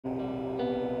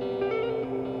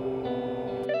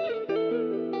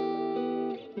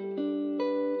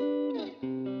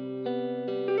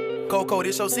Coco,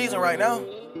 this your season right now.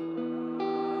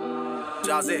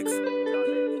 Jaws X.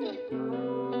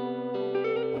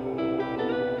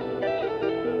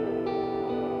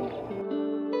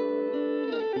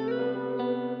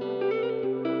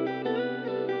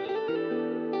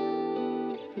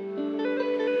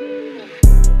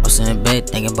 I'm sitting back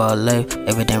thinking about life,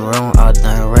 everything wrong, all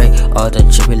done right, all the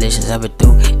tribulations I've been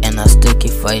through, and I still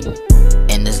keep fighting.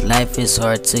 In this life it's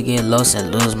hard to get lost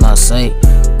and lose my sight.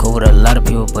 Cool with a lot of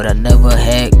people, but I never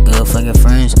had good fucking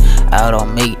friends. I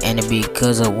don't make any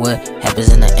because of what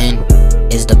happens in the end.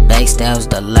 It's the backstabs,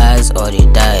 the lies, or they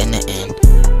die in the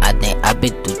end. I think I've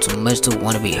been through too much to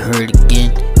wanna be hurt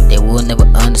again. They will never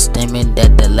understand me,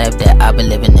 that the life that I've been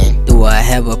living in. Do I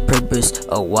have a purpose,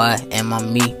 or why am I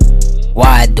me?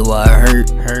 Why do I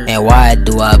hurt, and why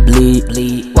do I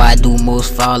bleed? Why do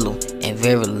most follow, and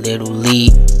very little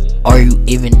lead? Are you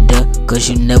even there, cause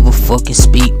you never fucking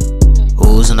speak?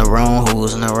 Who's in the wrong,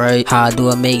 who's in the right? How do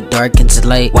I make dark into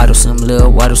light? Why do some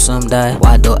live, why do some die?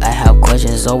 Why do I have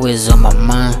questions always on my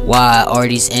mind? Why are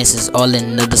these answers all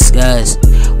in the disguise?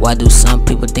 Why do some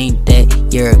people think that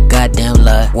you're a goddamn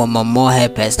lie? When my mom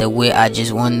had passed away, I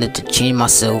just wanted to change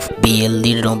myself. Be a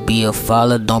leader, don't be a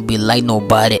follower, don't be like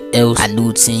nobody else. I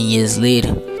knew 10 years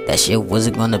later that shit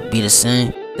wasn't gonna be the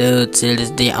same. Still till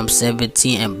this day I'm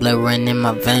 17 and blood running in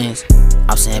my veins.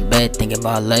 I'm sitting back thinking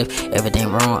about life, everything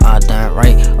wrong, all done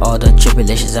right, all the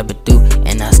tribulations I've been through,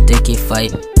 and I still keep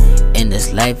fighting. In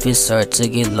this life it's hard to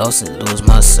get lost and lose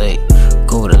my sight.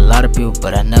 Go with a lot of people,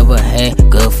 but I never had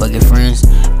good fucking friends.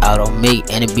 I don't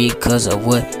make any because of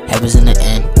what happens in the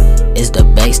end. It's the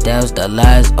backstabs, the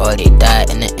lies, or they die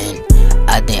in the end.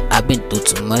 I think I've been through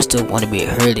too much to wanna be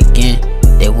hurt again.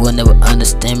 They will never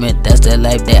understand me, that's the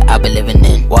life that I've been living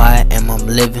in. Why am I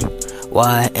living?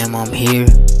 Why am I here?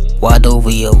 Why do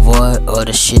we avoid all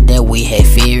the shit that we had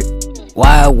feared?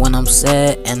 Why when I'm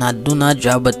sad and I do not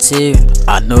drop a tear?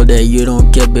 I know that you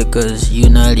don't care because you're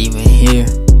not even here.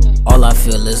 All I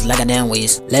feel is like a damn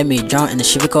waste. Let me drown in the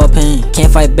shit we call pain.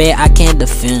 Can't fight bad, I can't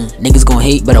defend. Niggas gon'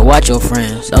 hate, better watch your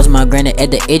friends. That was my granddad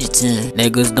at the age of 10.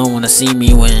 Niggas don't wanna see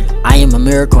me win. I am a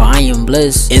miracle, I am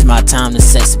blessed. It's my time to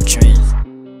set some trends.